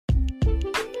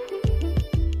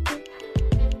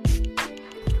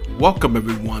Welcome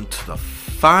everyone to the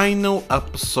final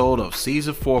episode of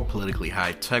Season 4 Politically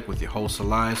High Tech with your host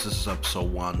Elias. This is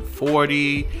episode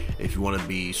 140, if you want to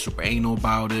be super anal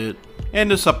about it. In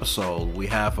this episode, we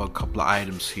have a couple of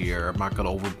items here. I'm not going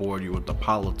to overboard you with the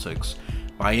politics,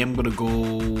 but I am going to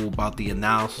go about the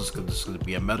analysis because this is going to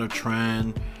be a meta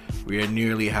trend. We are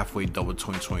nearly halfway done with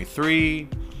 2023.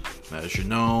 As you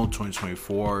know,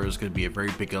 2024 is going to be a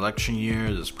very big election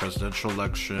year. This presidential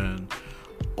election.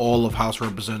 All of House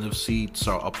Representative seats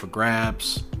are up for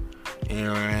grabs,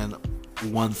 and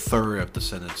 1/3 of the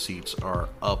Senate seats are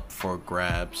up for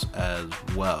grabs as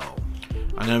well.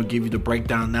 I'm going to give you the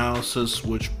breakdown analysis,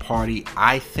 which party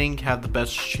I think have the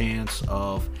best chance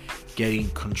of getting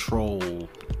control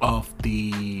of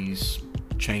these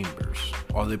chambers.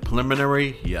 Are they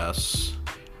preliminary? Yes.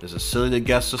 Is it silly to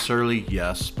guess this early?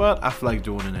 Yes, but I feel like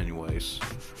doing it anyways.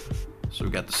 So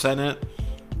we got the Senate,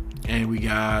 and we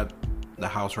got the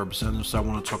House Representatives I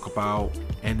want to talk about,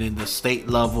 and then the state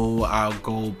level I'll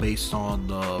go based on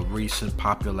the recent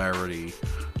popularity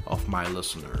of my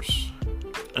listeners.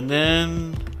 And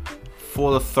then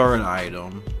for the third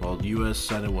item, well, the U.S.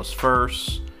 Senate was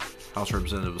first, House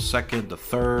Representative was second. The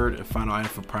third and final item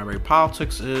for primary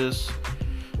politics is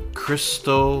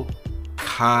Crystal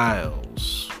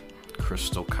Kyle's.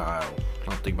 Crystal Kyle. I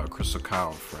don't think about Crystal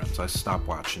Kyle, friends. I stopped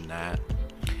watching that.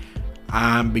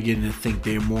 I'm beginning to think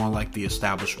they're more like the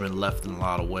establishment left in a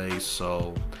lot of ways,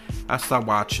 so I stopped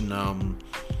watching them.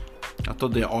 I thought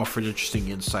they offered interesting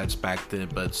insights back then,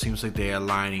 but it seems like they're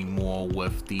aligning more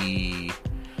with the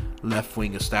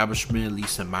left-wing establishment, at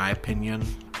least in my opinion.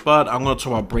 But I'm going to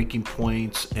talk about breaking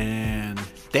points, and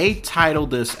they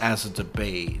titled this as a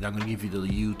debate. I'm going to give you the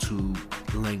YouTube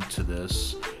link to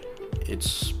this.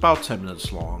 It's about 10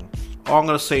 minutes long. All I'm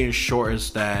going to say in short is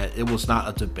that it was not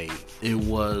a debate. It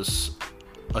was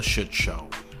a shit show.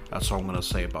 That's all I'm going to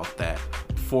say about that.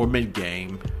 For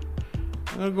mid-game,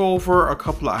 I'm going to go over a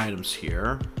couple of items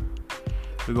here.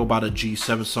 We go about a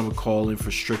G7 summit calling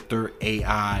for stricter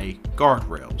AI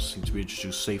guardrails. Seem to be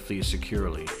introduced safely and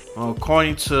securely. Well,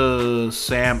 according to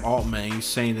Sam Altman, he's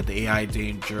saying that the AI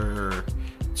danger,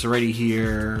 it's already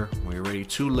here, we're already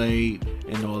too late,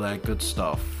 and all that good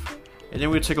stuff. And then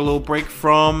we're going to take a little break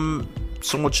from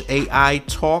so much AI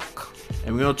talk.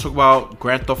 And we're going to talk about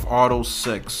Grand Theft Auto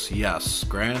 6. Yes,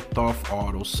 Grand Theft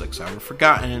Auto 6. I haven't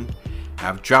forgotten.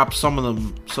 I've dropped some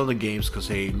of the games because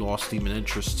they lost steam and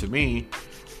interest to me.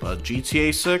 But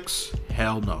GTA 6?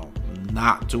 Hell no.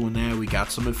 Not doing that. We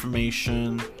got some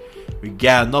information. We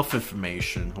got enough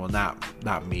information. Well,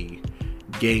 not me.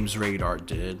 Games Radar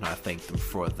did. I thank them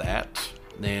for that.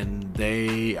 And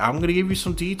I'm going to give you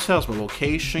some details about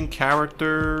location,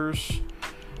 characters,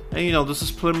 and this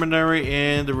is preliminary,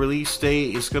 and the release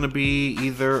date is going to be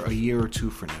either a year or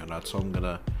two from now. That's all I'm going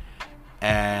to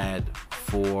add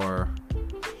for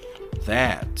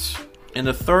that. And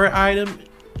the third item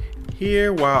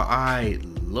here, while I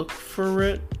look for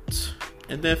it,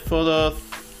 and then for the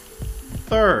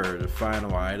third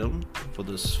final item for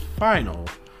this final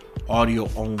audio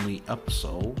only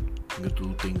episode, I'm going to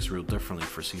do things real differently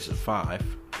for season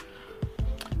 5.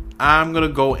 I'm going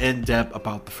to go in depth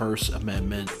about the First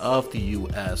Amendment of the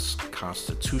U.S.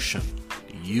 Constitution.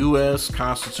 The U.S.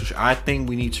 Constitution. I think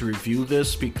we need to review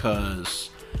this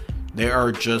because there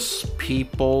are just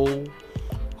people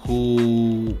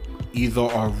who either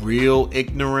are real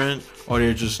ignorant or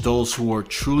they're just those who are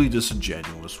truly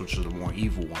disingenuous, which are the more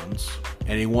evil ones.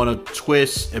 And they want to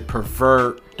twist and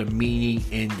pervert the meaning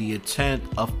and the intent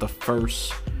of the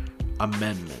First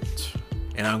Amendment.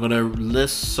 And I'm going to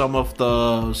list some of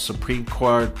the Supreme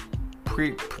Court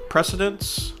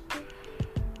precedents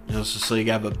just so you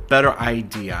have a better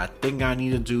idea. I think I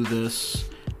need to do this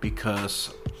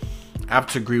because I have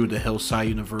to agree with the Hillside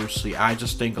University. I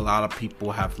just think a lot of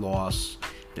people have lost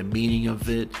the meaning of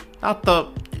it.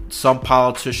 Some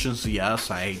politicians,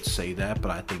 yes, I hate to say that, but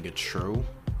I think it's true.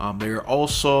 They're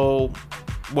also,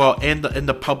 in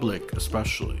the public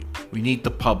especially. We need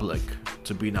the public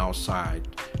to be on our side.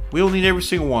 We don't need every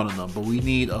single one of them, but we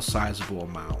need a sizable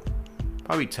amount.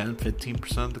 Probably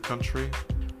 10-15% of the country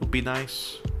would be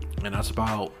nice. And that's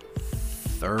about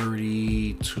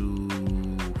 30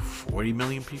 to 40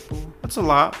 million people. That's a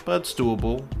lot, but it's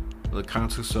doable. In the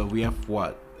context of we have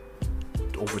over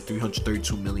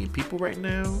 332 million people right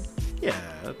now? Yeah,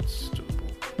 that's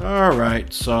doable.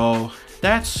 Alright, so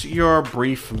that's your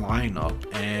brief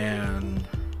lineup, and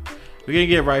we're going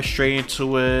to get right straight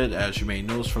into it. As you may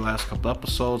notice for the last couple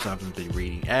episodes, I haven't been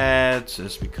reading ads.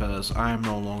 It's because I am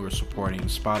no longer supporting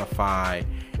Spotify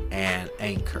and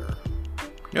Anchor.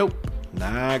 Nope,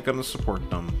 not going to support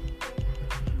them.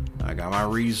 I got my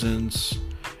reasons.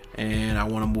 and I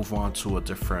want to move on to a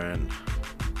different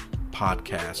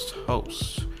podcast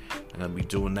host. I'm going to be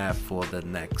doing that for the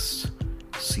next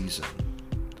season.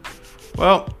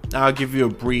 Well, I'll give you a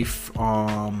brief,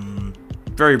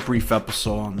 very brief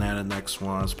episode on that. The next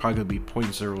one is probably going to be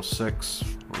 0.06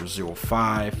 or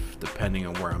 0.5, depending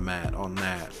on where I'm at on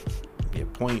that. Be a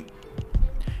point.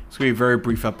 It's going to be a very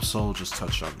brief episode, just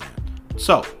touch on that.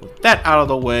 So, with that out of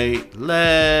the way,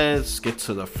 let's get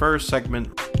to the first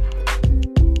segment.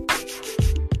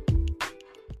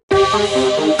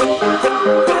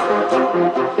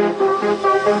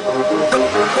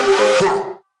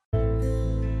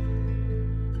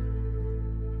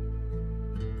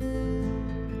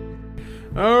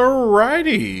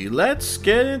 Alrighty, let's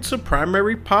get into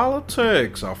primary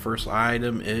politics. Our first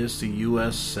item is the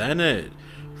U.S. Senate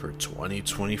for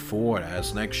 2024.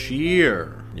 That's next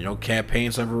year. You know,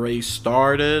 campaigns have already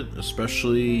started,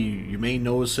 especially you may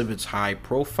notice if it's high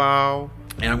profile.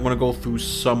 And I'm going to go through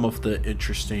some of the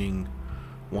interesting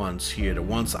ones here, the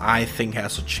ones I think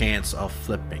has a chance of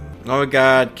flipping. Oh my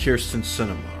God, Kyrsten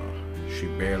Sinema. She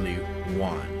barely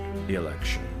won the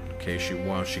election. Okay, she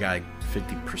won. She got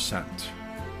 50%.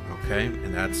 Okay,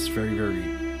 and that's very,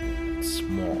 very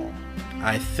small.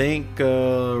 I think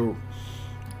a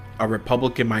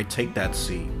Republican might take that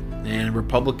seat, and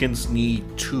Republicans need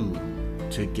 2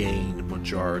 to gain the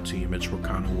majority. Mitch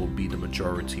McConnell will be the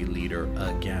majority leader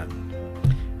again.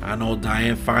 I know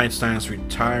Dianne Feinstein's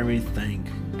retiring. Thank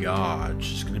God,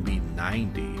 she's gonna be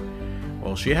 90.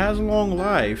 Well, she has a long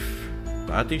life,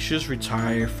 but I think she'll just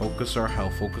retire, focus on her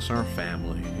health, focus on her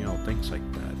family, you know, things like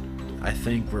that. I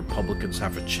think Republicans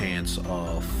have a chance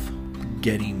of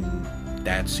getting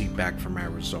that seat back from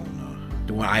Arizona.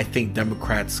 The one I think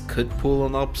Democrats could pull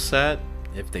an upset,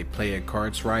 if they play their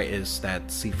cards right, is that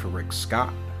seat for Rick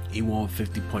Scott. He won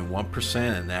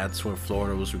 50.1%, and that's when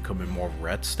Florida was becoming more of a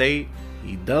red state.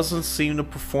 He doesn't seem to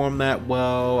perform that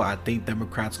well. I think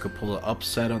Democrats could pull an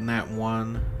upset on that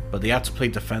one, but they have to play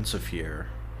defensive here.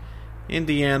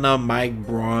 Indiana, Mike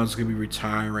Braun's going to be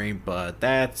retiring, but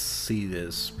that seat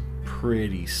is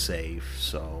pretty safe,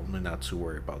 so I'm not too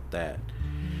worried about that.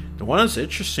 The one that's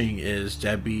interesting is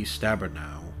Debbie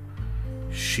Stabenow.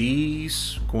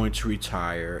 She's going to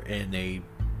retire, and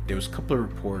there was a couple of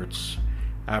reports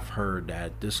I've heard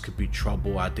that this could be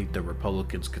trouble. I think the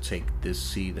Republicans could take this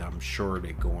seat. I'm sure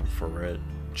they're going for it.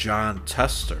 John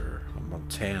Tester of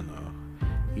Montana.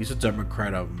 He's a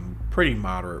Democrat, a pretty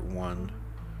moderate one.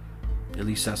 At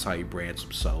least that's how he brands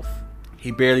himself.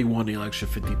 He barely won the election,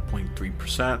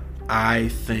 50.3%. I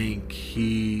think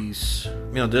there's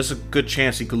a good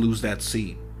chance he could lose that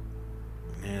seat.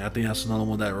 And I think that's another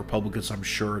one that Republicans, I'm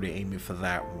sure they're aiming for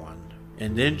that one.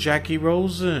 And then Jackie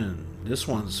Rosen. This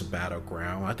one's a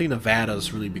battleground. I think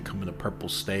Nevada's really becoming a purple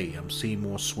state. I'm seeing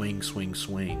more swing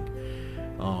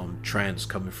trends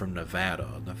coming from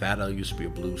Nevada. Nevada used to be a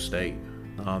blue state.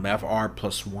 They have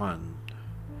R+1.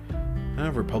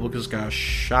 Republicans got a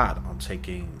shot on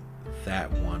taking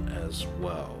that one as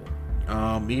well.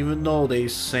 Even though they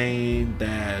saying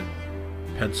that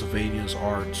Pennsylvania's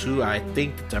R2, I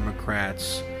think the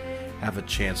Democrats have a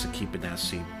chance of keeping that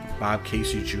seat. Bob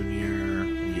Casey Jr.,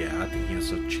 yeah, I think he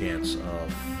has a chance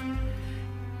of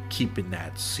keeping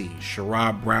that seat.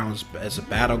 Sherrod Brown's as a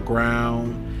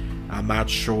battleground. I'm not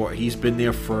sure. He's been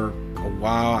there for a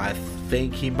while. I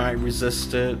think he might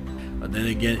resist it. But then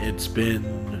again,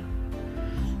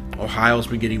 Ohio's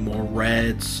been getting more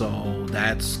red, so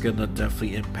that's gonna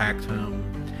definitely impact him.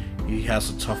 He has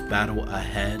a tough battle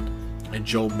ahead. And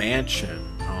Joe Manchin,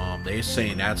 they're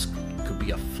saying could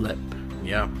be a flip.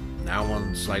 Yeah, that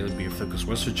one's likely to be a flip because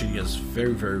West Virginia is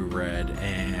very, very red,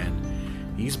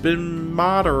 and he's been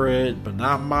moderate, but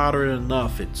not moderate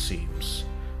enough, it seems.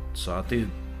 So I think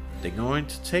they're going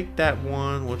to take that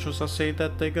one. Which was I say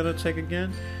that they're gonna take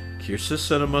again? Kyrsten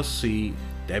Sinema seat,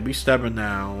 Debbie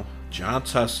Stabenow, John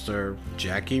Tester,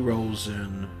 Jackie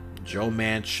Rosen, Joe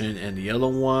Manchin, and the other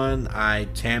one,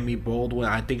 Tammy Baldwin.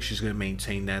 I think she's going to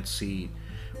maintain that seat.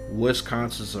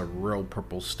 Wisconsin's a real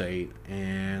purple state,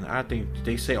 and I think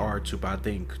they say R2, but I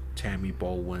think Tammy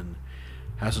Baldwin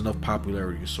has enough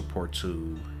popularity and support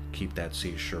to keep that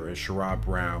seat, sure. And Sherrod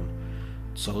Brown.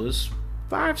 So there's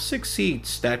 5-6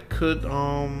 seats that could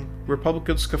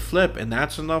Republicans could flip, and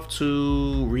that's enough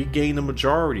to regain the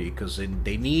majority because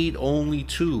they need only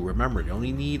 2. Remember, they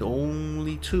only need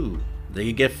 2.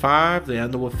 They get 5, they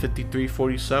end up with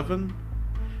 53-47.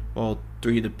 Well,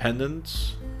 3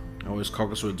 independents always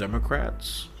caucus with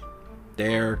Democrats.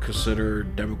 They're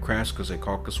considered Democrats because they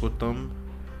caucus with them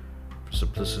for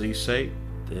simplicity's sake.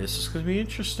 This is going to be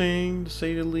interesting, to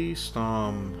say the least. You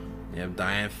have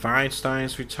Dianne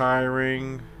Feinstein's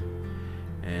retiring.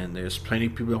 And there's plenty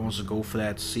of people that wants to go for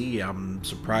that seat. I'm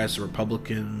surprised the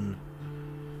Republican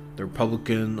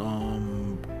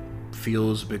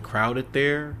field is a bit crowded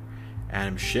there.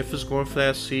 Adam Schiff is going for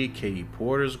that seat. Katie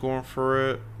Porter's going for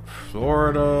it.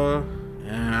 Florida,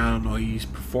 I don't know, he's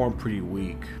performed pretty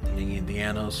weak. I think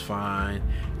Indiana's fine.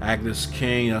 Agnes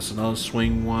King, that's another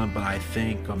swing one, but I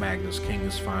think Agnes King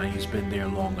is fine. He's been there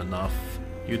long enough.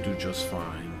 He'll do just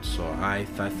fine. So I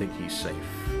think he's safe.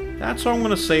 That's all I'm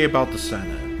going to say about the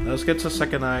Senate. Let's get to the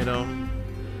second item.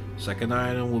 Second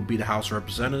item will be the House of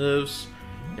Representatives.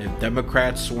 If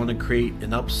Democrats want to create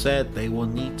an upset, they will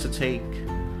need to take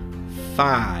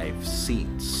 5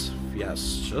 seats.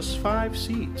 Yes, just 5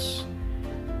 seats.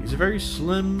 These are very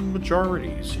slim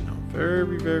majorities, you know.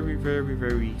 Very, very, very,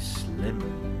 very slim.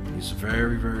 These are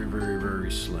very, very, very,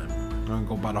 very slim. I'm going to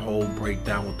go by the whole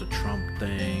breakdown with the Trump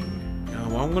thing.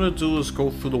 What I'm going to do is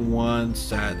go through the ones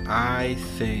that I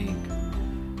think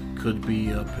could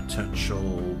be a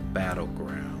potential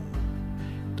battleground.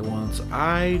 The ones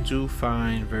I do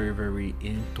find very, very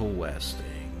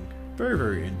interesting. Very,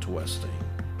 very interesting.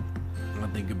 I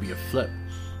think it'd be a flip.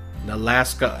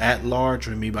 Alaska at large,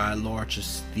 what I mean by at large,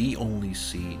 is the only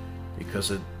seat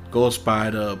because it goes by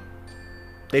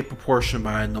they proportion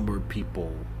by a number of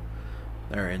people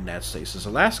that are in that state. Since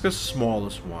Alaska's the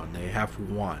smallest one, they have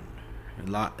 1.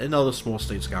 And other small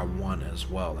states got 1 as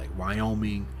well. Like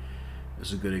Wyoming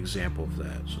is a good example of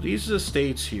that. So these are the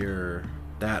states here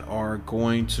that are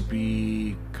going to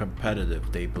be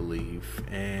competitive, they believe.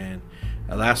 And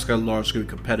Alaska at large is going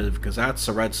to be competitive because that's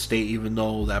a red state, even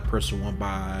though that person won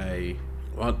by,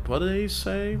 what did they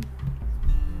say?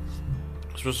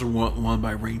 This person won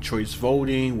by ranked choice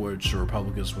voting, which the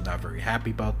Republicans were not very happy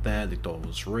about that. They thought it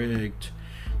was rigged.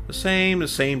 The same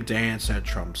dance that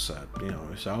Trump said. You know,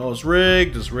 he said, oh, it's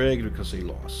rigged because they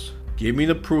lost. Give me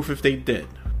the proof if they did.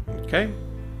 Okay?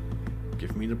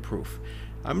 Give me the proof.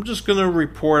 I'm just going to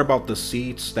report about the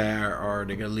seats that they're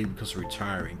going to leave because of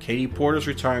retiring. Katie Porter's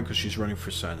retiring because she's running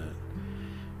for Senate.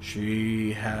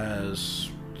 She's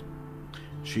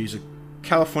a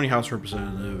California House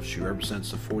Representative. She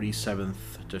represents the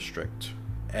 47th District.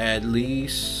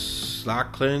 Elise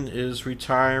Lachlan is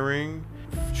retiring.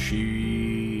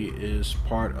 She is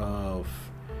part of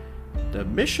the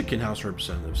Michigan House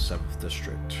Representatives 7th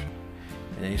District.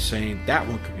 And they're saying that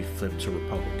one could be flipped to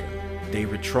Republican.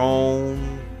 David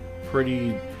Trone,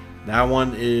 that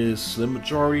one is slim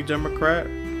majority Democrat,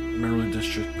 Maryland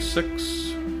District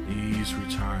 6. He's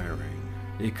retiring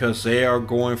because they are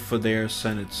going for their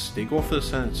Senate. They go for the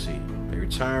Senate seat. They're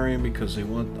retiring because they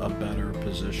want a better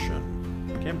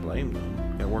position. Can't blame them.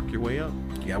 You gotta work your way up.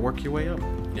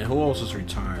 And who else is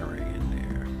retiring in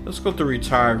there? Let's go to the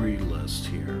retiree list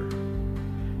here.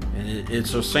 And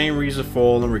it's the same reason for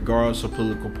all of them, regardless of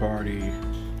political party.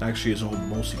 Actually, it's all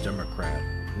mostly Democrat.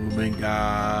 Ruben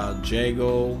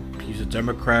Gallego, he's a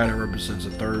Democrat and represents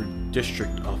the 3rd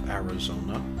District of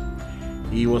Arizona.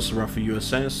 He wants to run for U.S.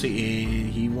 Senate seat,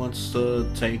 and he wants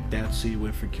to take that seat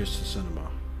away from Kirsten Sinema.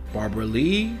 Barbara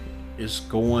Lee is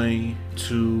going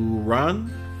to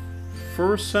run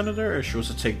for senator, and she wants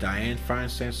to take Dianne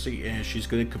Feinstein's seat, and she's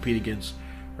going to compete against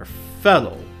her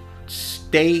fellow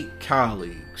state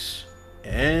colleagues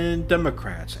and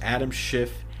Democrats, Adam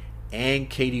Schiff and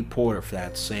Katie Porter, for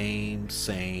that same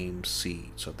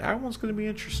seat. So that one's going to be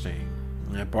interesting.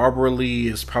 And Barbara Lee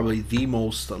is probably the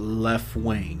most left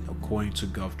wing, according to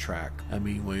GovTrack. I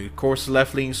mean, when of course the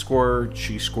left leaning scored,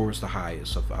 she scores the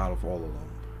highest out of all of them.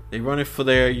 They run it for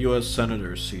their U.S.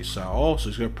 Senator seat. So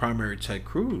he's going to primary Ted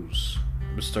Cruz,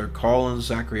 Mr. Colin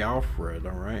Zachary Alfred,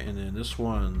 all right? And then this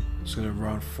one is going to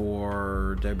run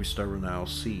for Debbie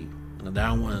Sturbenow's seat. And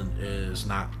that one is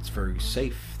not very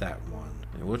safe, that one.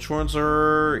 And which ones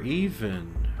are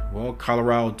even? Well,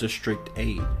 Colorado District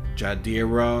 8,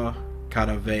 Jadira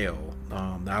Cadaveo.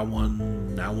 That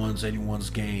one's anyone's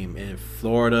game. In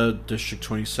Florida District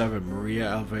 27, Maria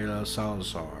Alvela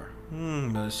Salazar.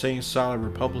 They're saying solid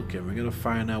Republican. We're gonna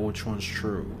find out which one's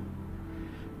true.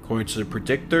 According to the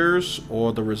predictors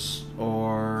or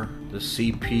the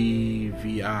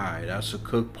CPVI, that's the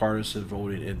Cook Partisan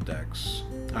Voting Index.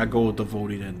 I go with the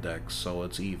voting index, so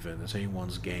it's even. It's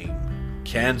anyone's game.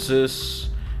 Kansas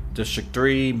District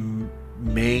 3,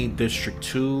 Maine District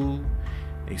 2.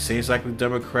 They say it's likely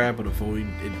Democrat, but the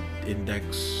voting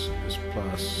index is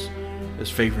plus. Is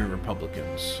favoring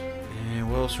Republicans. And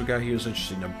what else we got here is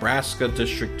interesting. Nebraska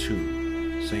District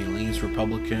 2. St. leans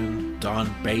Republican.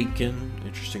 Don Bacon.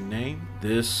 Interesting name.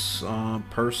 This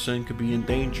person could be in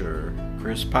danger.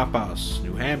 Chris Pappas,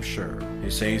 New Hampshire. They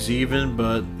say he's even,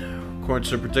 but according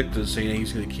to the predictors, saying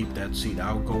he's going to keep that seat.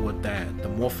 I'll go with that. The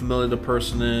more familiar the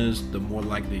person is, the more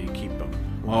likely you keep him.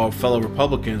 Well, fellow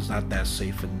Republicans not that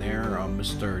safe in there.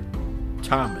 Mr.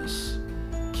 Thomas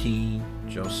Keene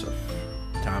Joseph.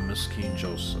 Thomas Keene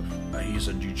Joseph. He's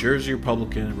a New Jersey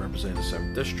Republican representing the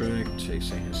 7th District. He's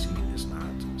saying his seat is not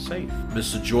safe.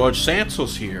 Mr. George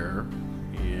Santos here.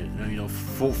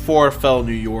 For fellow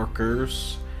New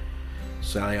Yorkers.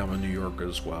 Sadly, I'm a New Yorker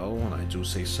as well, and I do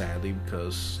say sadly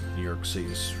because New York City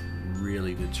is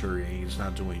really deteriorating. He's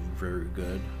not doing very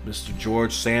good. Mr.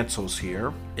 George Santos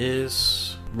here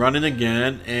is running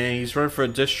again, and he's running for a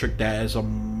district that is a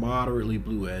moderately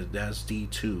blue. That's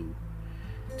D2,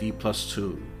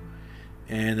 D+2.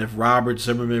 And if Robert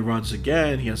Zimmerman runs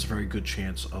again, he has a very good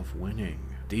chance of winning.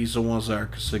 These are ones that are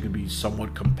considered to be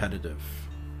somewhat competitive.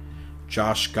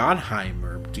 Josh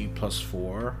Gottheimer,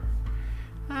 D+4.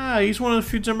 He's one of the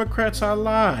few Democrats I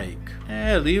like.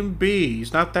 Leave him be.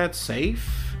 He's not that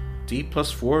safe.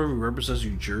 D+4 represents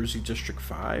New Jersey District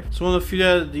 5. He's one of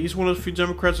the few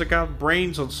Democrats that got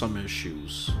brains on some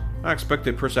issues. I expect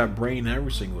a person to have brain in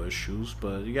every single issues,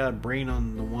 but you got a brain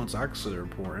on the ones I consider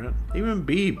important. Even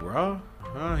B, bro.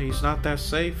 He's not that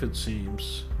safe, it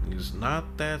seems. He's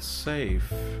not that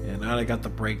safe. And now they got the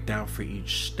breakdown for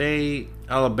each state.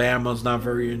 Alabama's not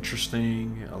very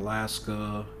interesting.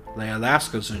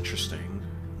 Alaska's interesting.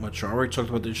 Which I already talked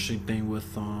about the interesting thing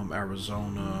with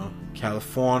Arizona.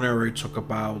 California, I already talked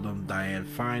about Dianne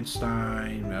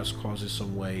Feinstein. That's causing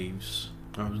some waves.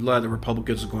 A lot of the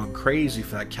Republicans are going crazy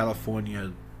for that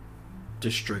California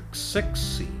District 6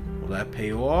 seat. Will that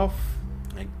pay off?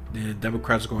 The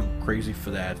Democrats are going crazy for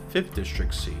that 5th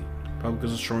District seat.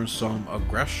 Republicans are showing some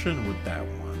aggression with that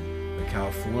one. But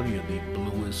California, the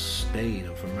bluest state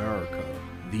of America.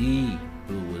 The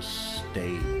bluest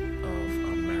state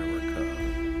of America.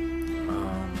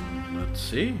 Let's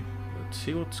see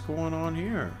what's going on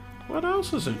here. What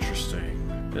else is interesting?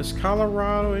 Is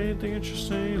Colorado anything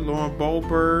interesting? Lauren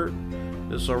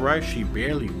Boebert is alright. She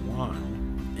barely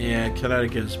won. Yeah,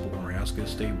 Connecticut is boring. That's gonna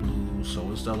stay blue.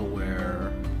 So is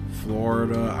Delaware.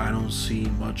 Florida, I don't see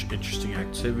much interesting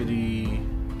activity.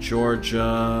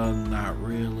 Georgia, not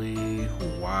really.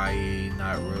 Hawaii,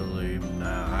 not really.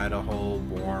 Idaho,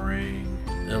 boring.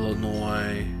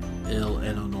 Illinois.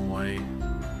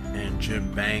 And Jim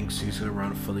Banks, he's gonna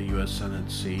run for the U.S. Senate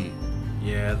seat.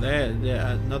 Yeah,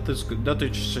 nothing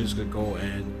interesting is gonna go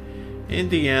in.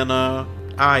 Indiana,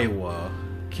 Iowa,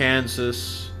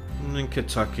 Kansas, and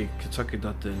Kentucky. Kentucky,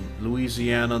 nothing.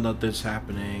 Louisiana, nothing's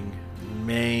happening.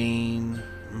 Maine,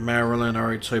 Maryland, I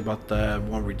already told you about that.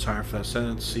 One retiring for that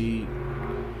Senate seat.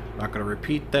 Not gonna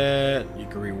repeat that. You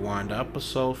can rewind the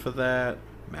episode for that.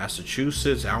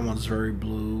 Massachusetts, that one's very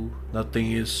blue.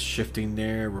 Nothing is shifting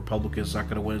there. Republicans not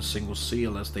gonna win a single seat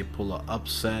unless they pull an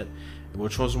upset.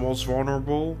 Which was most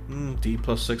vulnerable?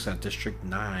 D+6 at District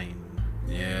 9.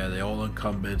 Yeah, they all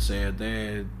incumbents there.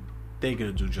 They're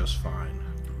gonna do just fine.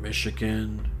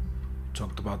 Michigan,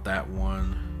 talked about that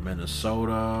one.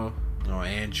 Minnesota,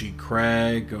 Angie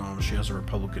Craig, she has a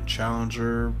Republican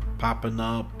challenger popping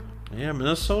up. Yeah,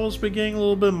 Minnesota's been getting a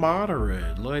little bit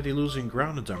moderate. Look like they're losing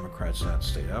ground to Democrats in that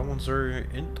state. That one's very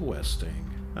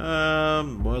interesting.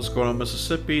 What's going on in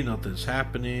Mississippi? Nothing's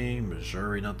happening.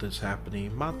 Missouri, nothing's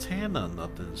happening. Montana,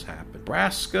 nothing's happening.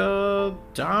 Nebraska,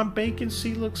 Don Bacon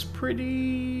seat looks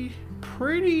pretty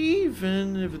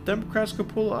even. If the Democrats could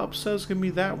pull an upset, it's gonna be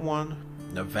that one.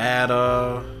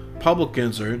 Nevada,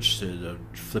 Republicans are interested in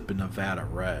flipping Nevada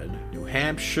red. New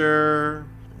Hampshire,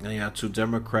 and you got 2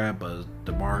 Democrat, but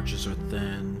the margins are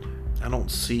thin. I don't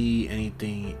see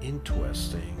anything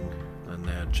interesting. And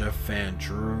that Jeff Van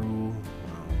Drew,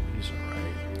 he's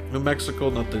alright. New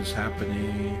Mexico, nothing's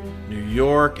happening. New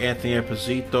York, Anthony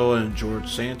Esposito and George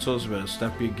Santos better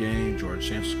step your game. George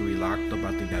Santos will be locked up.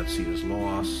 I think that seat is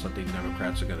lost. I think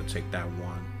Democrats are going to take that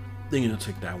one. They're going to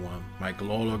take that one. Mike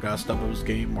Lolo got to step up his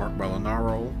game. Mark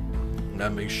Molinaro.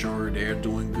 That makes sure they're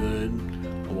doing good.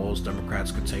 Those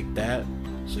Democrats could take that.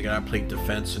 So you got to play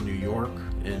defense in New York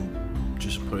and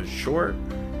just put it short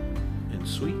and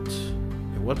sweet.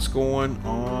 And what's going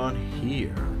on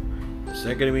here? Is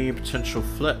there going to be a potential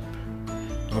flip?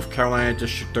 North Carolina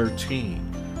District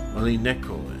 13. Willie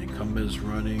Nickel, an incumbent is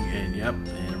running,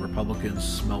 and Republicans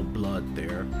smell blood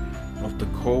there. North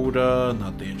Dakota,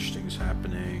 nothing interesting is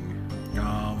happening.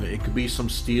 It could be some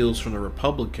steals from the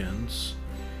Republicans,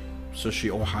 especially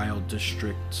Ohio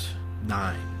District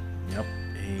 9. Yep,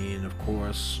 and of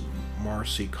course,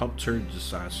 Marcy Kupter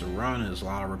decides to run. There's a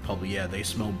lot of Republicans. Yeah, they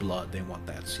smell blood. They want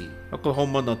that seat.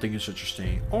 Oklahoma, nothing is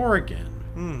interesting. Oregon.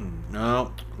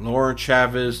 No. Lauren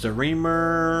Chavez, the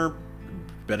Reamer.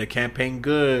 Better campaign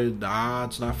good. The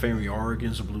odds not favoring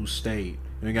Oregon's a blue state.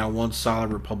 We got one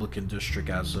solid Republican district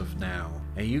as of now.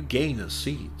 And you gain a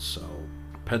seat, so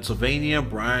Pennsylvania,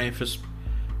 Brian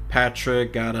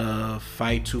Fitzpatrick got to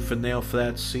fight tooth and nail for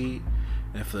that seat.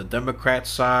 And for the Democrat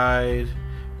side,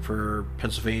 for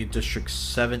Pennsylvania District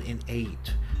 7 and 8,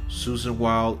 Susan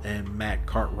Wild and Matt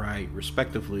Cartwright,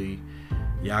 respectively,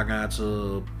 y'all got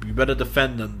to, you better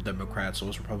defend them, Democrats.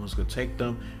 Those Republicans gonna take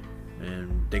them,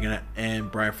 and they're gonna,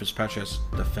 and Brian Fitzpatrick has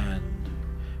to defend,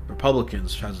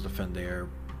 Republicans has to defend their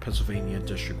Pennsylvania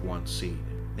District 1 seat,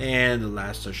 and the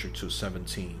last District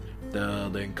 217.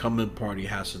 The incumbent party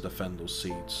has to defend those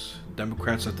seats.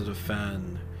 Democrats have to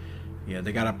defend. Yeah,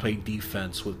 they gotta play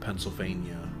defense with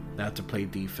Pennsylvania. They have to play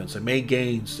defense. They made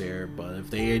gains there, but if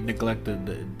they neglected,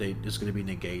 it's going to be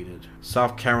negated.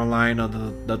 South Carolina,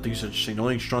 nothing's interesting. The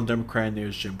only strong Democrat in there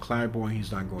is Jim Clyburn.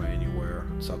 He's not going anywhere.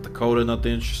 South Dakota,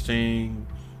 nothing interesting.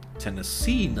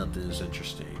 Tennessee, nothing is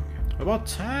interesting. What about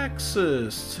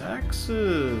Texas?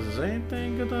 Texas,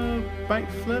 anything gonna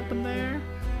bite flip in there?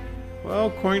 Well,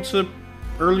 according to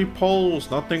early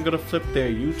polls, nothing gonna flip there.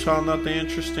 Utah, nothing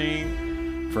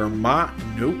interesting. Vermont,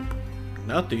 nope.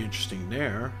 Nothing interesting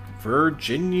there.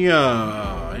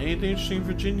 Virginia. Anything interesting in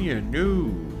Virginia?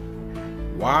 No.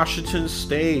 Washington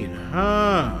State.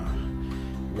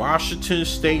 Washington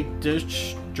State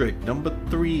District number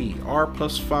 3.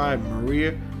 R+5.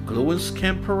 Maria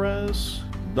Lewinsky-Perez.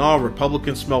 No,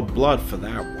 Republicans smell blood for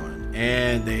that one.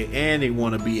 And they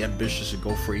want to be ambitious and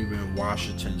go for even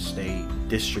Washington State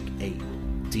District 8.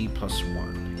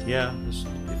 D+1. Yeah,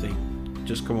 if they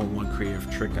just come up with one creative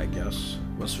trick, I guess.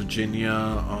 West Virginia,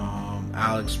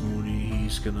 Alex Mooney,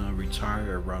 he's gonna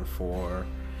retire and run for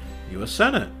U.S.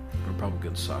 Senate,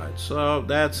 Republican side. So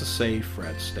that's a safe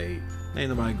red state. Ain't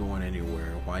nobody going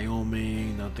anywhere.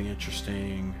 Wyoming, nothing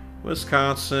interesting.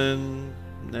 Wisconsin,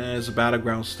 it's a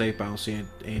battleground state, but I don't see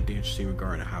anything interesting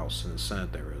regarding the House. And the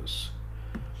Senate there is.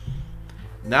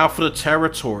 Now for the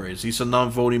territories. These are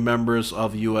non-voting members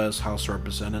of the U.S. House of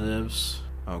Representatives.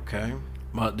 Okay.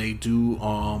 But they do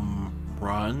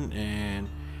run, and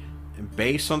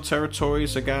based on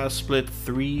territories, they got split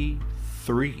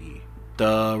 3-3.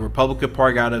 The Republican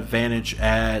Party got advantage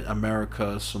at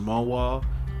America, Samoa,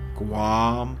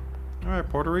 Guam, alright,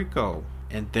 Puerto Rico.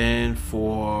 And then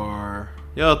for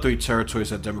the other 3 territories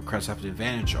that Democrats have the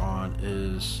advantage on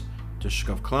is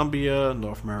District of Columbia,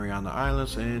 North Mariana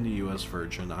Islands, and the U.S.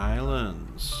 Virgin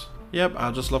Islands. Yep,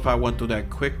 I just love how I went through that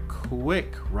quick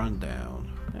rundown.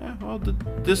 Yeah, well,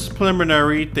 this is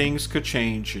preliminary. Things could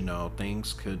change,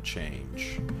 Things could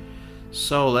change.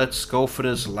 So let's go for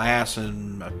this last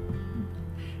and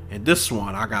this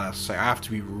one. I gotta say, I have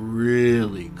to be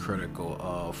really critical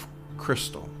of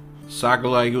Crystal.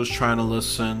 Sagar, he was trying to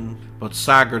listen, but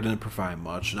Sagar didn't provide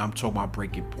much. And I'm talking about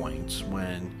breaking points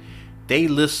when they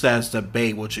list as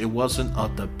debate, which it wasn't a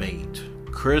debate.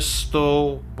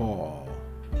 Crystal Ball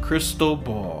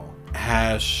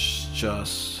has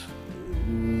just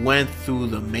went through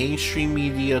the mainstream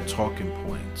media talking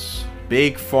points,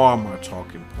 big pharma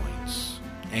talking points,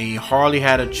 and he hardly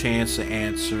had a chance to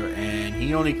answer, and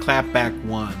he only clapped back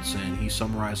once, and he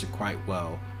summarized it quite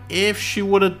well. If she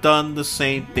would have done the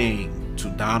same thing to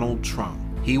Donald Trump,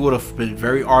 he would have been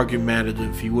very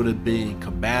argumentative, he would have been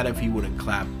combative, he would have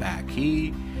clapped back.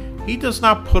 He does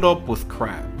not put up with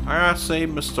crap. I gotta say,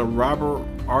 Mr. Robert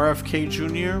RFK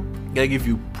Jr., gotta give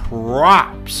you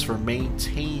props for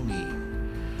maintaining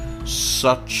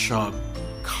such a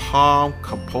calm,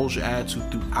 composure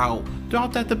attitude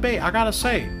throughout that debate. I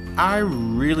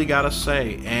really gotta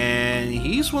say, and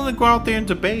he's willing to go out there and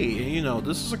debate. And,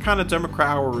 this is a kind of Democrat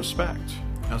I will respect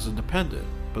as independent.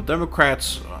 But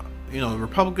Democrats,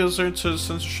 Republicans are into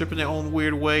censorship in their own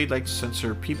weird way, like to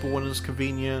censor people when it's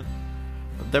convenient.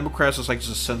 But Democrats just like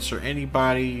to censor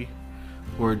anybody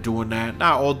who are doing that.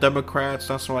 Not all Democrats,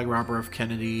 not someone like Robert F.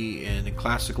 Kennedy and the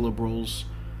classic liberals.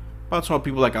 But some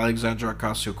people like Alexandria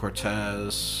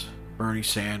Ocasio-Cortez, Bernie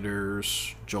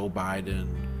Sanders, Joe Biden.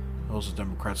 Those are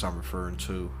Democrats I'm referring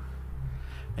to.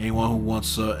 Anyone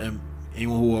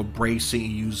who embracing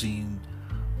and using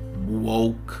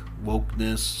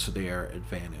wokeness to their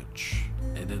advantage.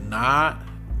 It did not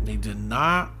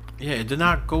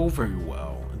go very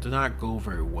well. It did not go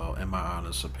very well, in my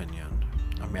honest opinion.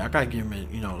 I mean, I gotta give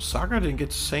him, Sagar didn't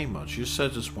get to say much. You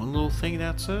said just one little thing,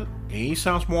 that's it. And he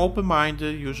sounds more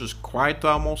open-minded. He was just quiet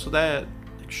throughout most of that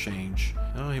exchange.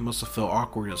 He must have felt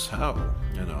awkward as hell.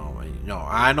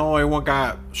 I know everyone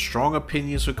got strong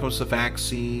opinions when it comes to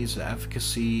vaccines, the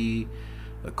efficacy,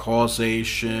 the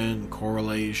causation,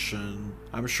 correlation.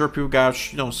 I'm sure people got,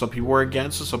 some people were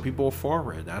against it, some people were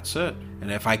for it. That's it.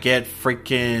 And if I get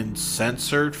freaking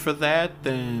censored for that,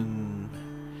 then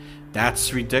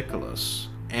that's ridiculous.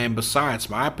 And besides,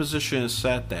 my position is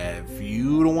set that if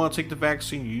you don't want to take the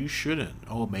vaccine, you shouldn't.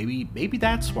 Oh, maybe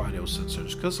that's why they were censored.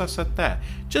 Just because I said that.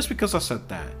 Just because I said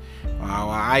that.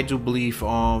 I do believe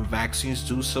vaccines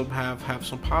do have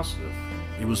some positive.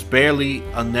 It was barely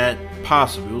a net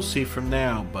positive. We'll see from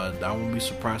now, but I won't be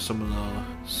surprised some of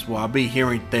the... Well, I'll be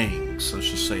hearing things. Let's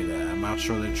just say that. I'm not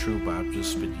sure they're true, but I've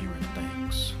just been hearing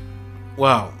things.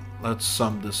 Well, let's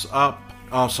sum this up.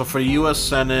 So for the U.S.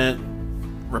 Senate,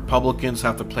 Republicans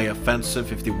have to play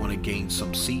offensive if they want to gain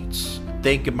some seats. I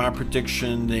think in my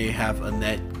prediction, they have a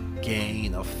net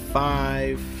gain of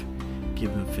 5,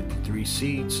 giving 53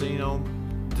 seats.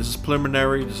 This is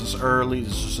preliminary, this is early,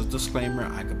 this is a disclaimer,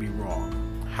 I could be wrong.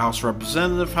 House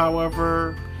Representative,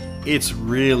 however, it's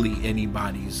really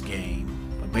anybody's game.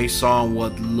 But based on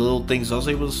what little things I was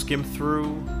able to skim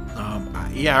through,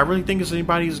 I really think it's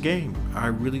anybody's game. I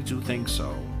really do think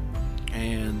so.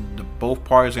 And both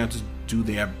parties have to do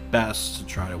their best to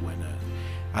try to win it.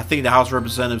 I think the House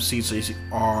Representative seats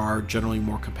are generally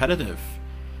more competitive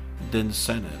than the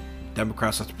Senate.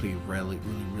 Democrats have to play really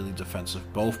defensive.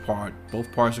 Both parties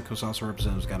that comes House of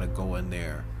Representatives got to go in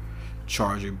there,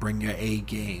 charge it, bring your A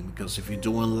game, because if you're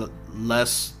doing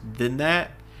less than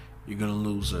that, you're gonna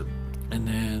lose it. And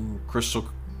then Crystal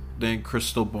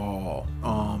Ball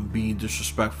being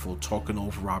disrespectful, talking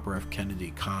over Robert F.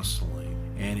 Kennedy constantly,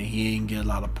 and he didn't get a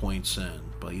lot of points in,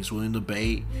 but he's willing to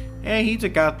debate, and he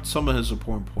got some of his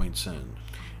important points in,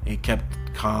 and kept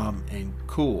calm and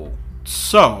cool.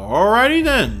 So, alrighty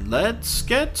then, let's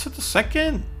get to the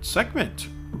second segment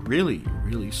really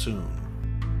soon.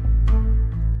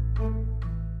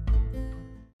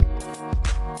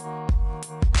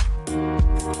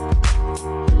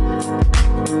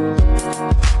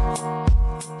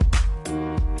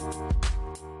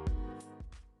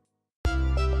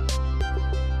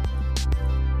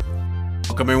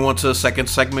 Welcome everyone to the second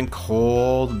segment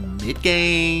called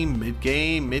Mid-Game.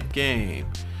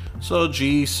 So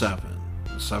G7,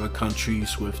 7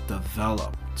 countries with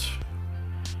developed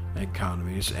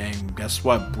economies, and guess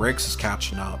what? BRICS is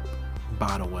catching up,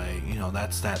 by the way.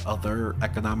 That's that other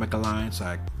economic alliance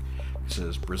that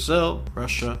is Brazil,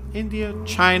 Russia, India,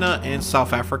 China, and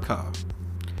South Africa.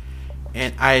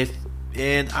 And I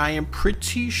am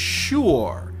pretty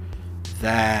sure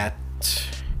that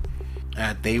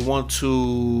they want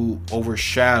to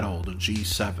overshadow the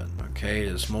G7. Okay,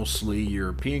 it's mostly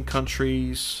European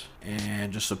countries,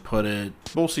 and just to put it,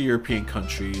 mostly European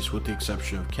countries with the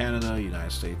exception of Canada,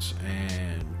 United States,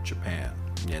 and Japan.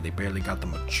 Yeah, they barely got the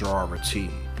majority.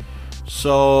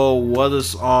 So what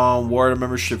are the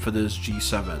membership for this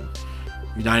G7?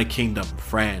 United Kingdom,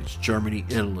 France, Germany,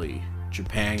 Italy,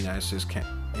 Japan, United States,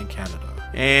 and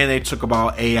Canada. And they took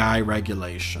about AI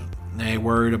regulation. They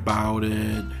worried about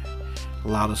it. A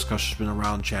lot of discussion's been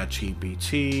around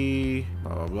ChatGPT,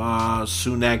 blah blah blah.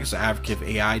 Sunak is an advocate of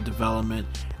AI development.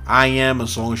 I am,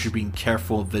 as long as you're being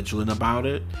careful and vigilant about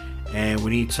it. And we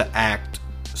need to act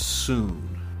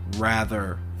soon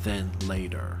rather than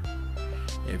later.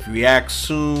 If we act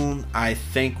soon, I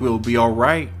think we'll be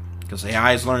alright, because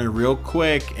AI is learning real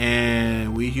quick,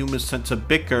 and we humans tend to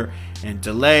bicker and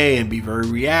delay and be very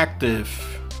reactive.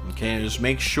 Okay, and just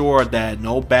make sure that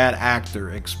no bad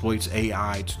actor exploits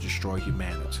AI to destroy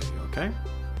humanity. Okay,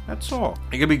 that's all.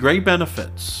 It could be great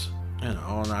benefits. And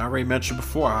I already mentioned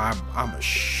before, I'm a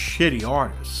shitty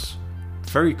artist,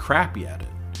 very crappy at it.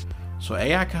 So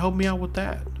AI can help me out with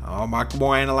that. I can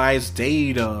more analyze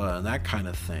data and that kind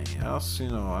of thing.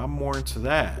 I'm more into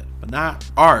that, but not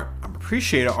art. I'm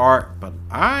appreciating art, but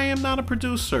I am not a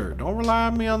producer. Don't rely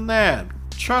on me on that.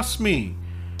 Trust me,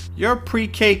 your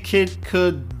pre-K kid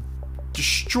could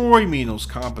destroy me in those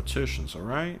competitions. All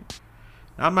right.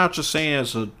 I'm not just saying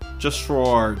just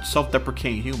for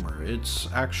self-deprecating humor. It's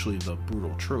actually the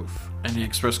brutal truth. And the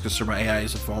expressed concern about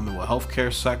AI's involvement with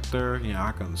healthcare sector.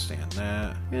 I can understand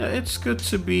that. It's good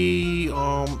to be.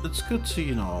 It's good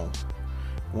to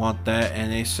want that.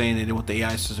 And they saying they want the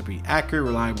AI system to be accurate,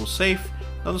 reliable, safe,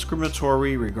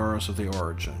 non-discriminatory, regardless of the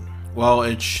origin. Well,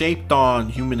 it's shaped on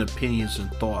human opinions and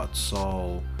thoughts.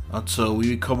 So until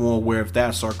we become more aware of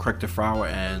that, start correcting for our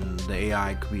end, the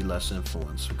AI could be less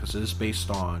influenced, because it is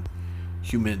based on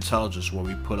human intelligence, what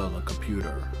we put on the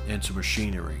computer into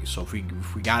machinery. So if we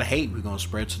got hate, we're gonna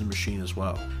spread it to the machine as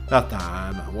well. Not that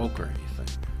I'm not woke or anything.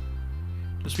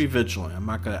 Just be vigilant. I'm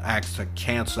not gonna ask to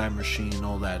cancel that machine and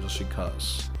all that just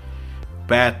because.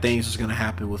 Bad things is gonna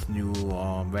happen with new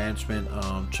advancement.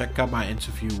 Check out my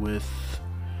interview with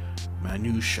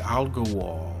Manoush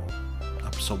Algawal,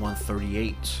 episode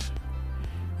 138,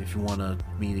 if you want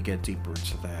me to get deeper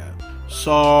into that.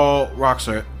 So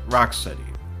Rocksteady.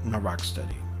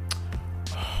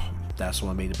 that's the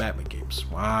one that made the Batman games.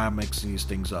 Why am I mixing these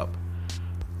things up?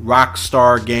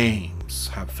 Rockstar Games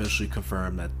have officially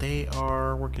confirmed that they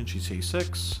are working GTA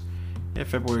 6 in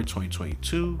February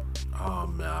 2022.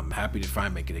 I'm happy to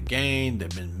finally make it a game. They've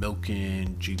been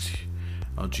milking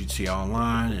GTA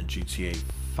Online and GTA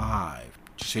 5.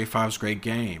 GTA 5 is a great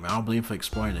game. I don't believe for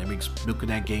exploring it. They've been milking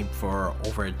that game for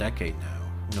over a decade now.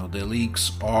 You know, the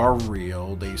leaks are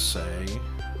real, they say.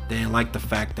 They didn't like the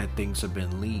fact that things have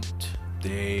been leaked.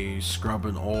 They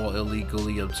scrubbing all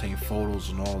illegally obtained photos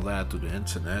and all that through the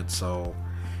internet. So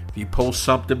if you post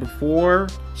something before,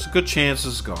 it's a good chance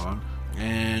it's gone.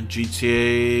 And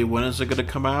GTA, when is it going to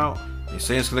come out? They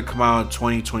say it's going to come out in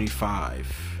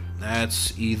 2025.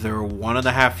 That's either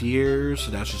 1.5 years,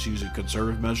 so that's just using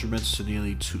conservative measurements, to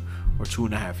nearly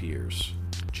 2.5 years.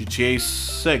 GTA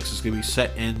 6 is going to be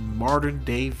set in modern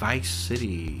day Vice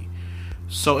City.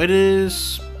 So it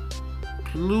is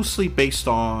loosely based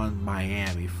on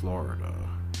Miami, Florida.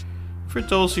 For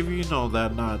those of you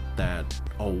that not that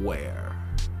aware.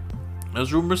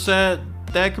 There's rumors that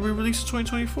could be released in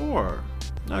 2024.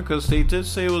 No, because they did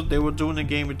say they were doing the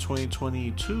game in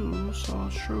 2022, so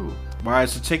it's true. Why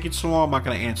is it taking so long? I'm not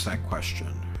going to answer that question.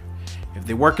 If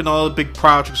they're working on other big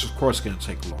projects, of course it's going to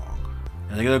take long.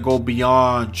 And they're going to go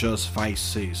beyond just Vice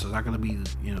City. So it's not going to be,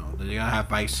 they're going to have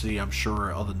Vice City, I'm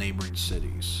sure, other neighboring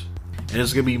cities. And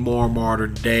it's going to be more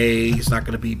modern day. It's not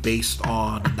going to be based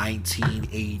on the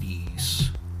 1980s.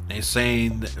 They're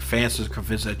saying that fans are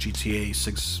convinced that GTA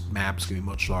 6 map is going to be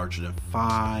much larger than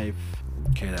 5.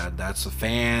 Okay, that's a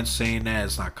fan saying that.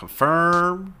 It's not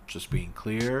confirmed. Just being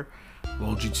clear.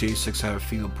 Will GTA 6 have a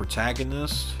female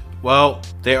protagonist? Well,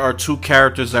 there are 2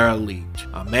 characters that are leaked.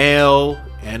 A male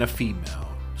and a female.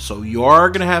 So you are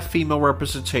going to have female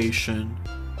representation.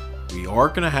 We are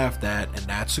going to have that, and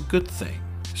that's a good thing.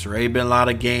 There's already been a lot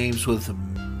of games with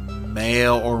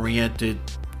male-oriented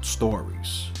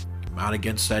stories. I'm not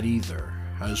against that either.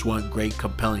 I just want great,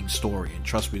 compelling story. And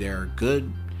trust me, there are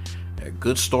good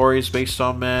stories based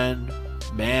on men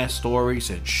stories,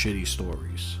 and shitty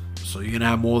stories. So you're going to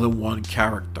have more than one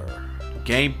character.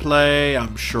 Gameplay,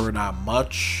 I'm sure not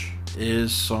much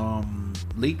is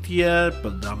leaked yet,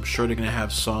 but I'm sure they're going to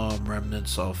have some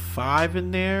remnants of 5 in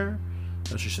there.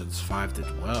 As you said, 5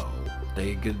 did well.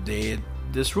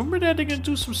 This rumor that they're going to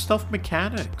do some stealth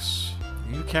mechanics.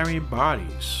 You carrying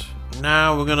bodies.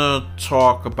 Now we're going to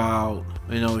talk about,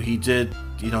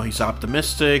 he's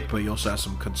optimistic, but he also has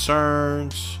some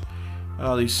concerns.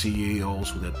 These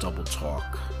CEOs with that double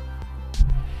talk.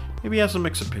 Maybe he has a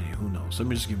mixed opinion, who knows? Let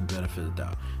me just give him the benefit of the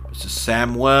doubt. This is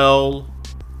Samuel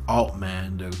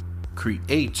Altman, the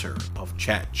creator of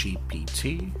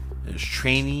ChatGPT. It's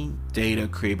training data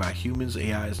created by humans.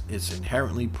 AI is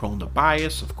inherently prone to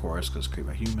bias, of course, because it's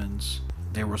created by humans.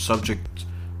 They were subject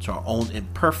to our own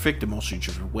imperfect and mostly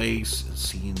different ways in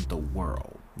seeing the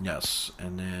world. Yes,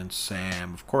 and then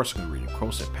Sam, of course, I'm going to read it.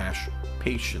 Crow said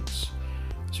patience.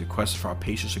 It's requested for our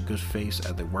patience and good faith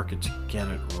as they're working to get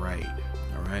it right.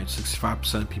 Alright,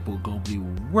 65% of people globally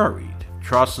worried.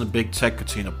 Trust in the big tech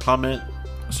continue to plummet,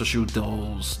 especially with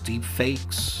those deep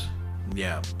fakes.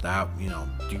 Yeah, that, you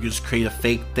could just create a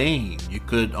fake thing. You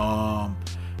could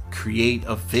create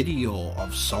a video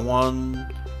of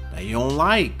someone that you don't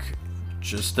like.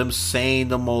 Just them saying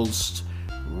the most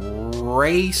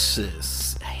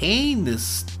racist,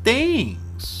 heinous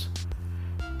things.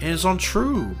 And it's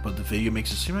untrue, but the video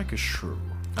makes it seem like it's true.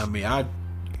 I mean, I'm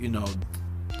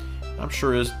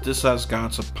sure this has gone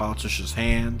to politicians'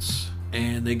 hands,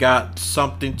 and they got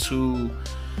something to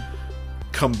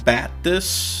combat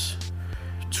this,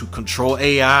 to control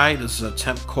AI. This is an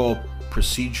attempt called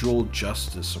procedural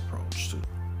justice approach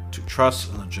to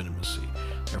trust and legitimacy.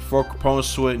 There are 4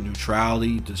 components to it: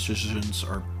 neutrality, decisions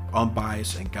are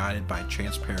unbiased and guided by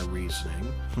transparent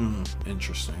reasoning.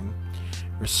 Interesting.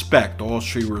 Respect, all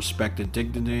should respect and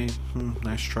dignity.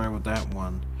 Nice try with that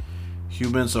one.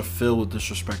 Humans are filled with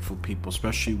disrespectful people,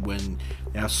 especially when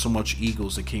they have so much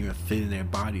egos they can't even fit in their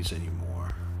bodies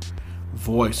anymore.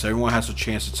 Voice, everyone has a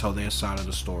chance to tell their side of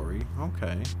the story.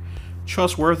 Okay.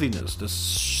 Trustworthiness,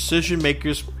 decision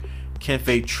makers can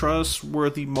convey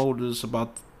trustworthy motives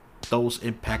about those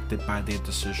impacted by their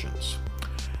decisions.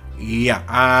 Yeah,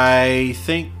 I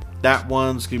think that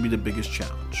one's gonna be the biggest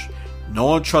challenge. No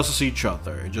one trusts each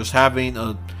other. Just talking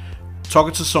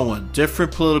to someone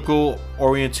different political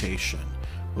orientation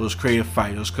will just create a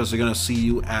fight just because they're gonna see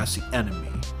you as the enemy.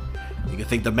 You can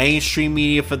thank the mainstream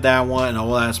media for that one, and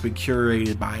all that's been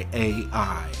curated by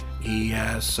AI. He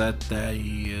has said that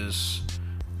he is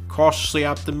cautiously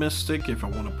optimistic, if I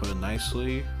want to put it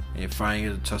nicely, and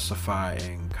finding it to testify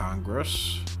in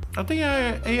Congress. I think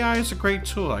AI is a great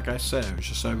tool. Like I said, it's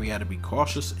just that we had to be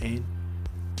cautious and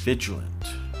vigilant.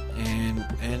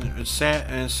 And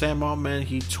Sam Altman,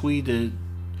 he tweeted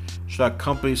that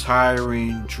companies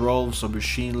hiring droves of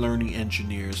machine learning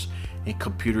engineers and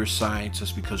computer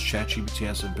scientists because ChatGPT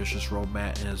has an ambitious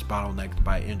roadmap and is bottlenecked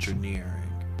by engineering.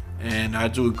 And I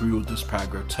do agree with this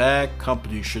paragraph. Tech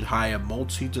companies should hire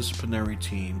multidisciplinary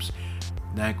teams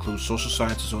that include social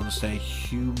scientists who understand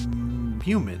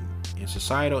human and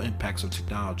societal impacts of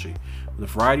technology, with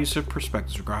a variety of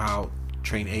perspectives regarding how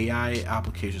train AI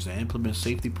applications and implement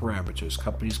safety parameters.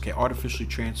 Companies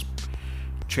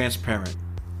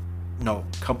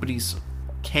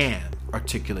can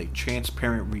articulate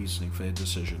transparent reasoning for their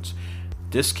decisions.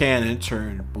 This can, in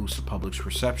turn, boost the public's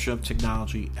perception of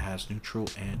technology as neutral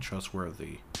and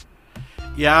trustworthy.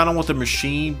 Yeah, I don't want the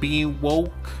machine being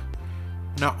woke.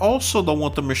 And I also don't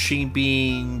want the machine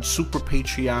being super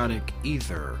patriotic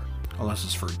either. Unless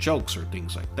it's for jokes or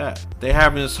things like that. They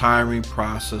have this hiring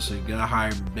process.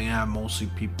 They have mostly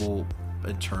people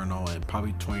internal and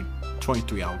probably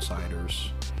 23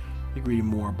 outsiders. You read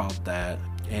more about that.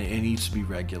 And it needs to be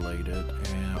regulated,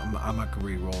 and I'm not gonna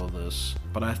read all of this,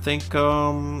 but I think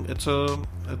it's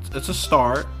a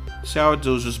start. See how it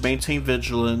does. Just maintain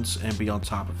vigilance and be on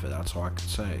top of it. That's all I can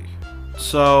say.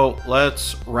 So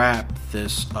let's wrap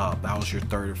this up. That was your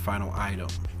third and final item.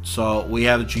 So we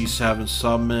have the G7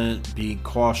 summit. Being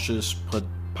cautious, put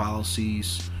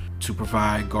policies to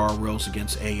provide guardrails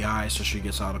against AI, so she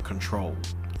gets out of control.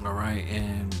 All right,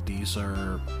 and these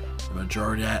are the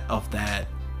majority of that.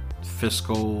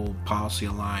 Fiscal Policy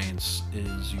Alliance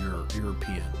is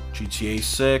European. GTA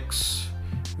 6,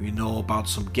 we know about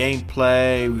some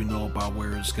gameplay, we know about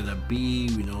where it's going to be,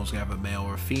 we know it's going to have a male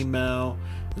or a female.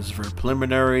 This is very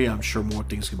preliminary. I'm sure more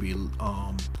things can be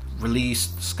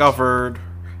released, discovered,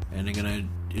 and they're going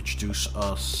to introduce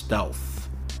a stealth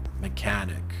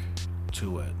mechanic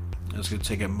to it. It's going to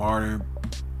take a modern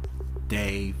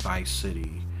day Vice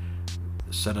City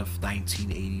instead of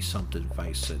 1980 something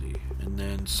Vice City. And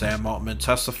then Sam Altman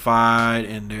testified,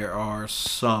 and there are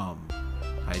some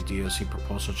ideas he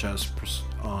proposed, such as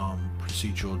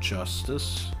procedural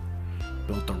justice,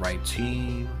 build the right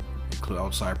team, include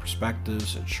outside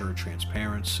perspectives, ensure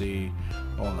transparency,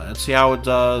 all that. Let's see how it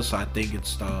does. I think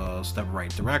it's the step in the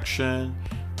right direction.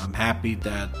 I'm happy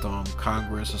that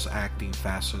Congress is acting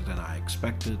faster than I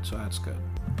expected, so that's good.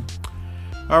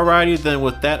 Alrighty, then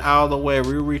with that out of the way,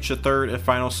 we'll reach the third and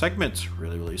final segment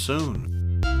really soon.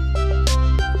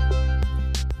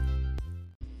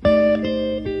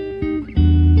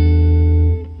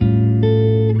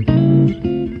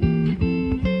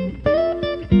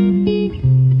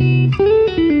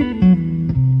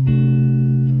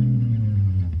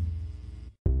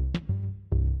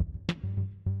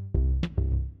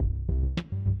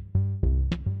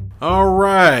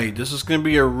 Alright, this is going to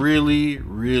be a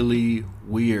really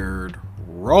weird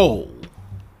roll.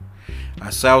 I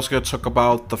said I was going to talk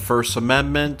about the First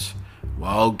Amendment.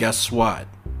 Well, guess what?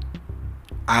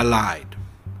 I lied.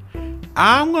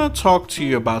 I'm going to talk to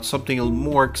you about something a little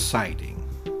more exciting.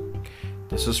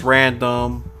 This is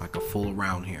random. I can fool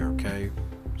around here, okay?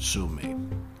 Sue me.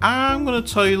 I'm going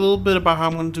to tell you a little bit about how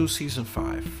I'm going to do Season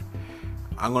 5.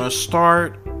 I'm going to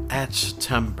start at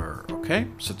September, okay?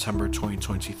 September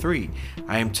 2023.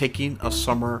 I am taking a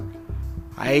summer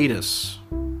hiatus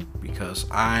because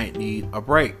I need a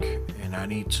break and I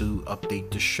need to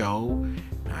update the show.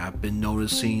 I've been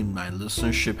noticing my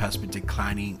listenership has been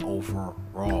declining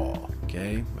overall,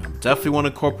 okay? I definitely want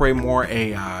to incorporate more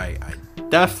AI. I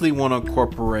definitely want to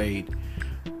incorporate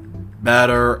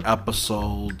better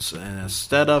episodes, and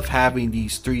instead of having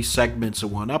these 3 segments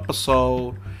in one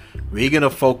episode, we're going to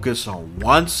focus on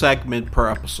 1 segment per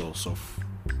episode. So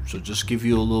just give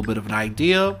you a little bit of an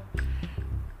idea,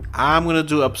 I'm going to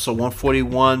do episode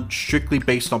 141 strictly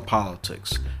based on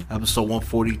politics, episode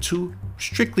 142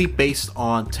 strictly based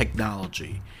on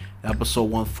technology, episode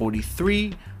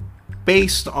 143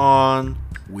 based on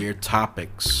weird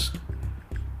topics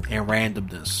and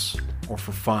randomness or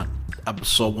for fun.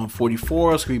 Episode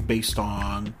 144 is going to be based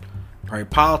on probably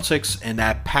politics, and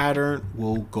that pattern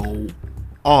will go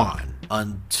on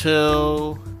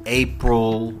until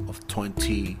April of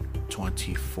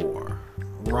 2024,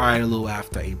 right a little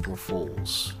after April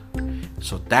Fools.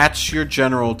 So that's your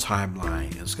general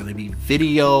timeline. It's going to be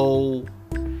video.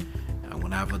 I'm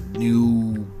going to have a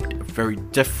very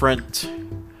different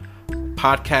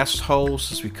podcast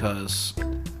host. It's because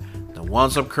the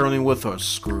ones I'm currently with are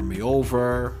screwing me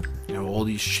over. All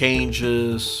these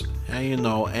changes, and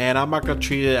and I'm not gonna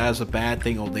treat it as a bad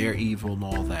thing. They're evil and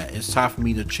all that. It's time for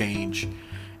me to change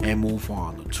and move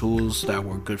on. The tools that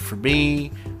were good for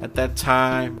me at that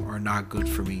time are not good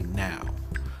for me now.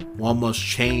 One must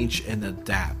change and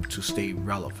adapt to stay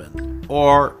relevant,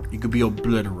 or you could be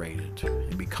obliterated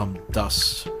and become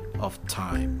dust of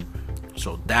time.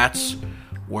 So that's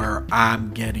where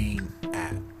I'm getting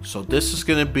at. So this is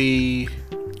going to be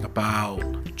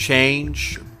about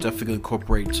change. Definitely going to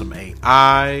incorporate some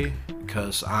AI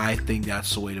because I think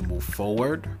that's the way to move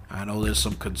forward. I know there's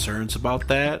some concerns about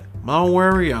that. Don't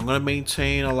worry, I'm going to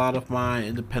maintain a lot of my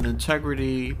independent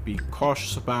integrity, be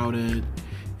cautious about it,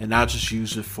 and not just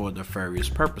use it for nefarious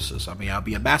purposes. I mean, I'll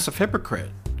be a massive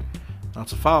hypocrite not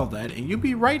to follow that, and you'd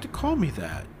be right to call me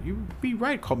that. You'd be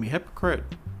right, call me hypocrite.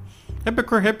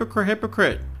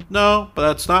 Hypocrite. No, but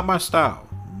that's not my style.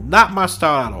 Not my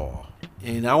style at all.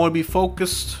 And I want to be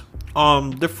focused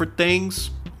on different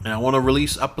things, and I want to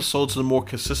release episodes in a more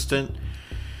consistent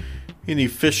and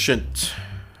efficient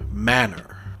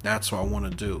manner. That's what I want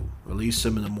to do. Release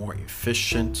them in a more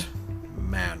efficient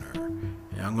manner.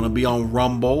 And I'm going to be on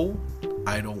Rumble.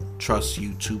 I don't trust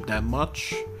YouTube that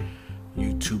much.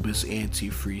 YouTube is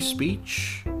anti-free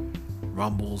speech.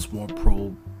 Rumble's more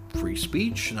pro-free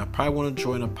speech. And I probably want to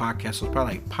join a podcast. It's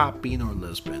probably like Podbean or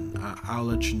Lisbon. I'll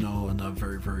let you know in a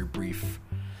very, very brief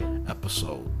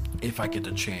episode if I get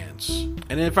the chance.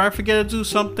 And if I forget to do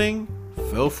something,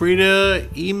 feel free to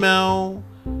email,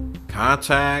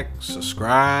 contact,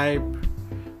 subscribe,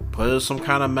 put in some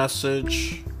kind of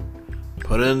message,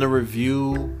 put it in the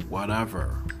review,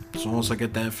 whatever. As long as I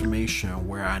get that information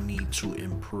where I need to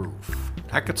improve.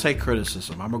 I could take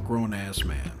criticism. I'm a grown ass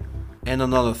man. And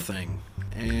another thing.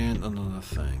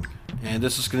 And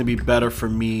this is going to be better for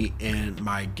me and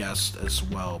my guest as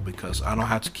well, because I don't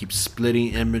have to keep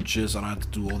splitting images. I don't have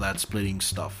to do all that splitting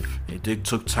stuff. It did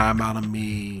took time out of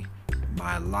me.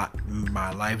 My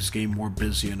life's getting more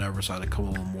busy than ever, so I had to come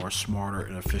up with a more smarter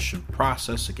and efficient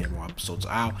process to get more episodes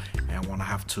out. And I want to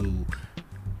have to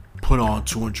put on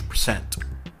 200%.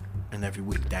 And every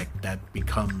week that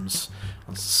becomes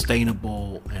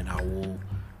unsustainable, and I will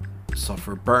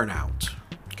suffer burnout.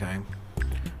 Okay,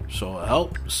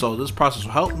 so this process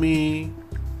will help me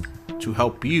to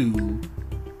help you,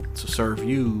 to serve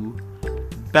you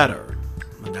better,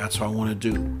 and that's what I want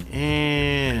to do.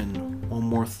 And one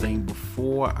more thing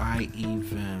before I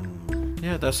even,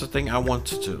 that's the thing I want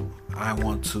to do. I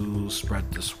want to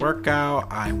spread this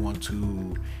workout. I want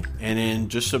to, and then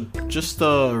just to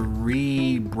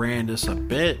rebrand this a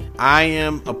bit, I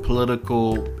am a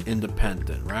political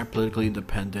independent, right? Politically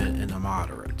independent and a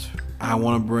moderate. I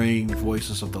want to bring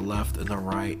voices of the left and the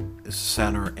right, the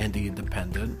center, and the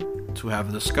independent to have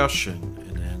a discussion.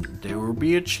 And then there will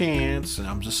be a chance, and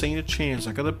I'm just saying a chance,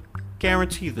 I gotta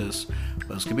guarantee this, but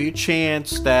there's gonna be a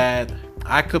chance that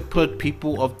I could put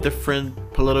people of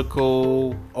different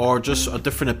political or just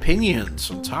different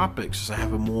opinions on topics to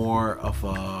have a more of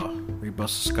a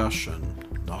robust discussion.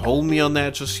 Don't hold me on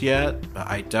that just yet, but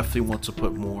I definitely want to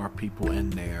put more people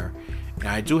in there. And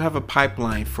I do have a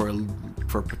pipeline for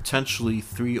potentially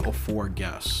 3 or 4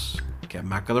 guests. Okay, I'm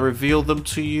not gonna reveal them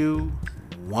to you.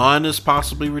 One is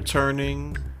possibly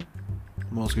returning.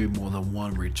 Well, it's gonna be more than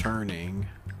one returning.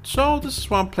 So this is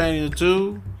what I'm planning to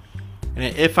do.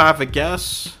 And if I have a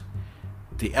guest,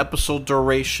 the episode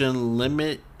duration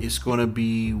limit is going to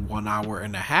be 1.5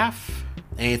 hours.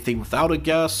 Anything without a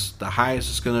guest, the highest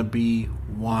is going to be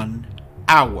 1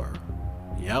 hour.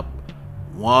 Yep,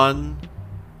 1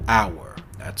 hour.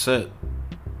 That's it.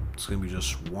 It's going to be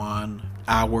just 1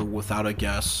 hour without a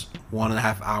guest,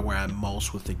 1.5 hours at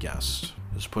most with a guest.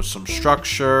 Just put some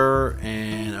structure,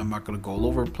 and I'm not going to go all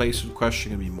over the place with the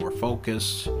question. Going to be more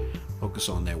focus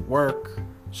on their work,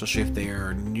 especially if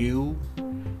they're new.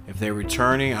 If they're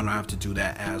returning, I don't have to do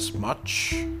that as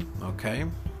much. Okay,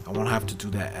 I won't have to do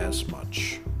that as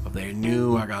much. If they're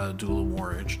new, I gotta do a little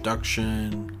more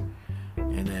introduction,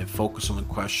 and then focus on the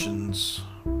questions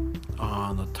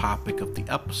on the topic of the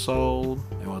episode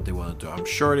and what they want to do. I'm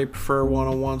sure they prefer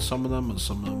one-on-one, some of them, and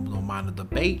some of them don't mind a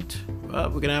debate.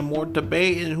 But we're gonna have more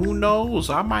debate, and who knows?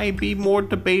 I might be more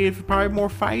debated, probably more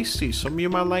feisty. Some of you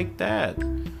might like that.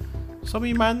 Some of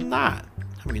you might not.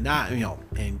 I mean, not,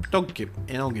 and don't get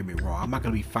me wrong. I'm not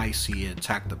gonna be feisty and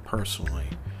attack them personally.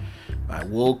 But I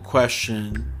will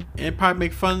question and probably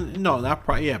make fun. No, not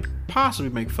probably. Yeah,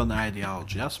 possibly make fun of the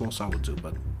ideology. That's the most I would do.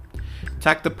 But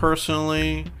attack them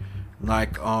personally.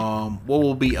 Like, what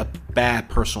will be a bad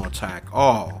personal attack?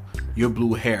 Oh, you're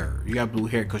blue hair. You got blue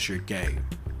hair because you're gay.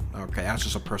 Okay, that's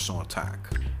just a personal attack.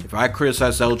 If I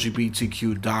criticize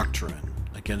LGBTQ doctrine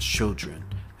against children,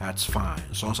 that's fine.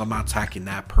 As long as I'm not attacking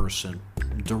that person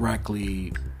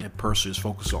directly, and person is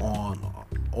focused all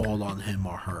on him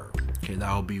or her. Okay,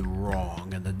 that would be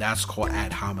wrong, and then that's called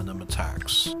ad hominem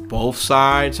attacks. Both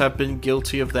sides have been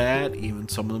guilty of that, even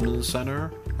some of them in the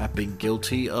center have been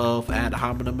guilty of ad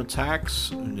hominem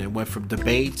attacks. And they went from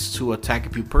debates to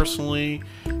attacking people personally.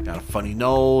 Got a funny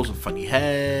nose, a funny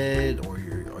head, or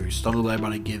you're stumbling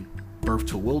about to give birth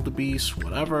to a wildebeest,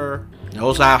 whatever.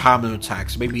 Those are ad hominem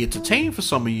attacks. May be entertaining for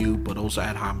some of you, but those are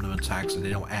ad hominem attacks, and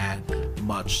they don't add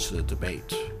much to the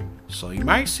debate. So you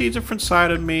might see a different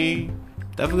side of me.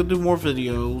 Definitely do more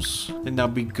videos, and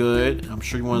that'll be good. I'm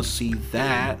sure you want to see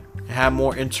that. Have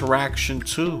more interaction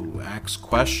too. Ask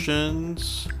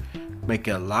questions, make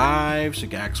it live, so you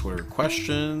can ask whatever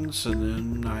questions,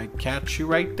 and then I catch you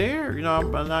right there. You know,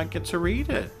 and I get to read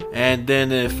it. And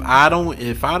then if I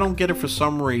don't get it for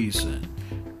some reason,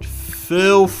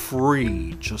 feel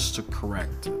free just to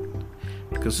correct it,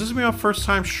 because this is my first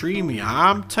time streaming.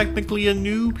 I'm technically a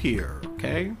noob here,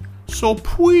 okay? So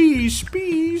please be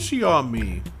easy on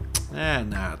me.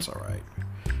 Nah, it's alright.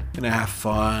 We're gonna have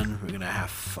fun.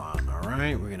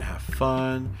 Alright? We're gonna have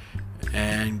fun.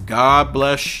 And God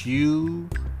bless you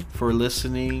for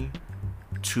listening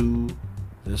to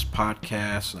this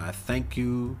podcast. And I thank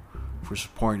you for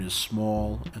supporting this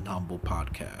small and humble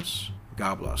podcast.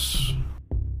 God bless.